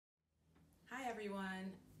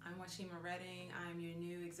everyone, I'm Washima Redding. I'm your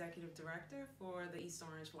new Executive Director for the East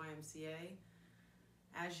Orange YMCA.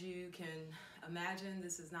 As you can imagine,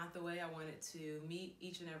 this is not the way I wanted to meet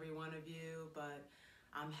each and every one of you, but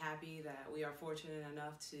I'm happy that we are fortunate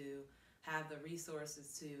enough to have the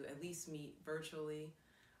resources to at least meet virtually.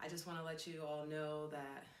 I just want to let you all know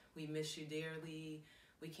that we miss you dearly.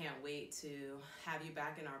 We can't wait to have you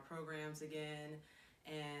back in our programs again.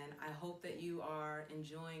 And I hope that you are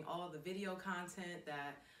enjoying all the video content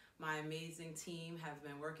that my amazing team have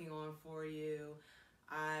been working on for you.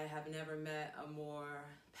 I have never met a more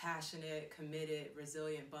passionate, committed,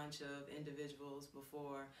 resilient bunch of individuals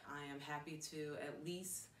before. I am happy to at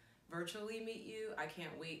least virtually meet you. I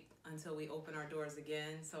can't wait until we open our doors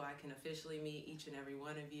again so I can officially meet each and every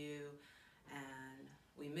one of you. And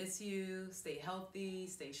we miss you. Stay healthy,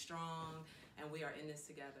 stay strong, and we are in this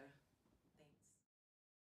together.